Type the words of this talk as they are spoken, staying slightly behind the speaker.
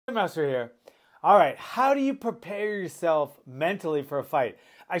Master here. All right, how do you prepare yourself mentally for a fight?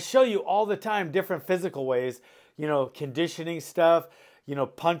 I show you all the time different physical ways, conditioning stuff,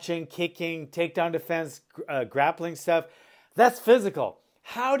 punching, kicking, takedown defense, grappling stuff. That's physical.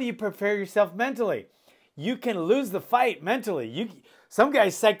 How do you prepare yourself mentally? You can lose the fight mentally. Some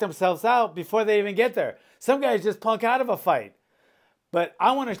guys psych themselves out before they even get there. Some guys just punk out of a fight. But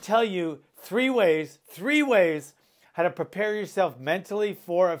I want to tell you three ways how to prepare yourself mentally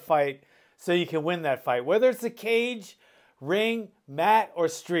for a fight so you can win that fight, whether it's a cage, ring, mat, or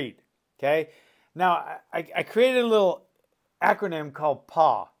street. Okay? Now, I created a little acronym called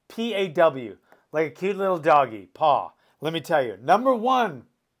PAW, P-A-W, like a cute little doggy, PAW. Let me tell you. Number one,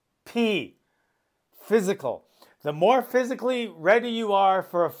 P, physical. The more physically ready you are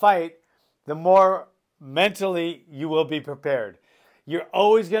for a fight, the more mentally you will be prepared. You're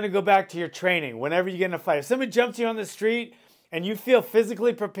always going to go back to your training whenever you get in a fight. If somebody jumps you on the street and you feel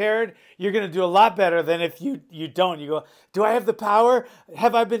physically prepared, you're going to do a lot better than if you don't. You go, do I have the power?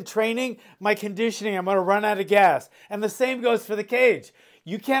 Have I been training? My conditioning, I'm going to run out of gas. And the same goes for the cage.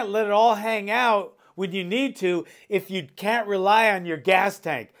 You can't let it all hang out when you need to if you can't rely on your gas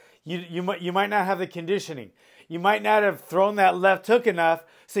tank. You might not have the conditioning. You might not have thrown that left hook enough,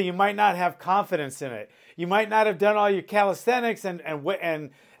 so you might not have confidence in it. You might not have done all your calisthenics and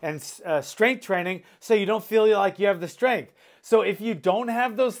strength training, so you don't feel like you have the strength. So if you don't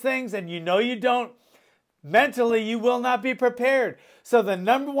have those things, and you know you don't, mentally you will not be prepared. So the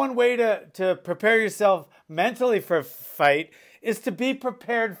number one way to prepare yourself mentally for a fight is to be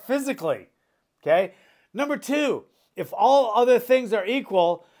prepared physically. Okay? Number two, if all other things are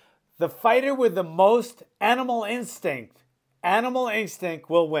equal, the fighter with the most animal instinct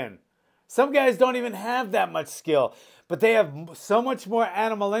will win. Some guys don't even have that much skill, but they have so much more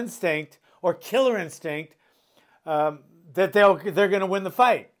animal instinct or killer instinct that they're going to win the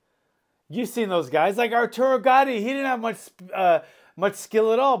fight. You've seen those guys, like Arturo Gatti. He didn't have much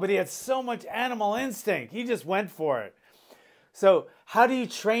skill at all, but he had so much animal instinct. He just went for it. So how do you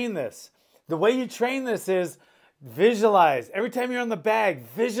train this? The way you train this is visualize. Every time you're on the bag,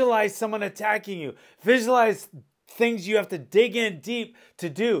 visualize someone attacking you. Visualize things you have to dig in deep to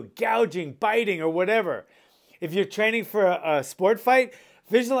do, gouging, biting, or whatever. If you're training for a sport fight,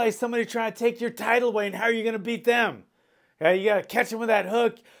 visualize somebody trying to take your title away and how are you going to beat them. Okay? You got to catch them with that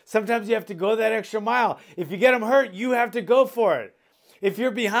hook. Sometimes you have to go that extra mile. If you get them hurt, you have to go for it. If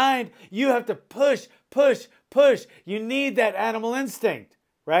you're behind, you have to push, push, push. You need that animal instinct,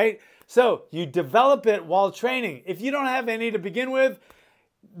 right? So you develop it while training. If you don't have any to begin with,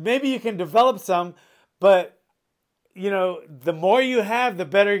 maybe you can develop some, but the more you have, the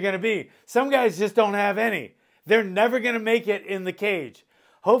better you're going to be. Some guys just don't have any. They're never going to make it in the cage.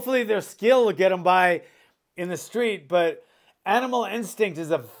 Hopefully their skill will get them by in the street, but animal instinct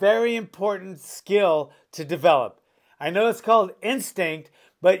is a very important skill to develop. I know it's called instinct,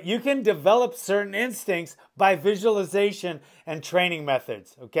 but you can develop certain instincts by visualization and training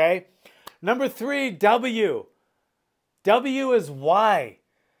methods, okay? Number three, W. W is why.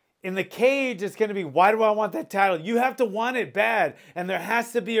 In the cage, it's going to be, why do I want that title? You have to want it bad, and there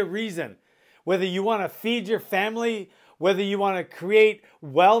has to be a reason. Whether you want to feed your family, whether you want to create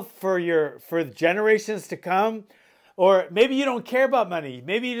wealth for generations to come, or maybe you don't care about money.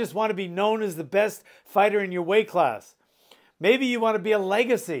 Maybe you just want to be known as the best fighter in your weight class. Maybe you want to be a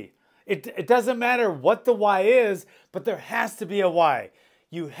legacy. It doesn't matter what the why is, but there has to be a why.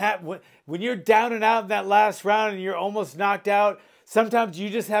 When you're down and out in that last round and you're almost knocked out, sometimes you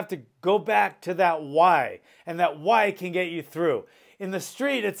just have to go back to that why, and that why can get you through. In the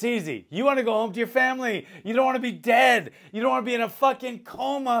street, it's easy. You want to go home to your family. You don't want to be dead. You don't want to be in a fucking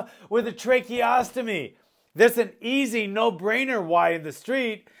coma with a tracheostomy. There's an easy, no-brainer why in the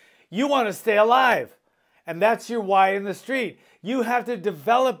street. You want to stay alive, and that's your why in the street. You have to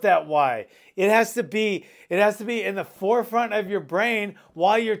develop that why. It has to be in the forefront of your brain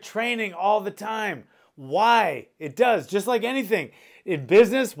while you're training all the time. Why? It does, just like anything. In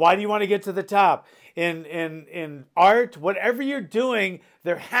business, why do you want to get to the top? In art, whatever you're doing,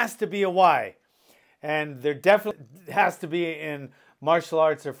 there has to be a why. And there definitely has to be in martial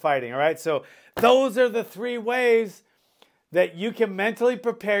arts or fighting, all right? So those are the three ways that you can mentally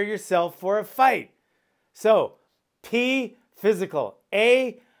prepare yourself for a fight. So P, physical.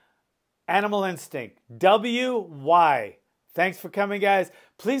 A, animal instinct. W, why. Thanks for coming, guys.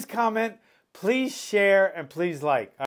 Please comment, please share, and please like.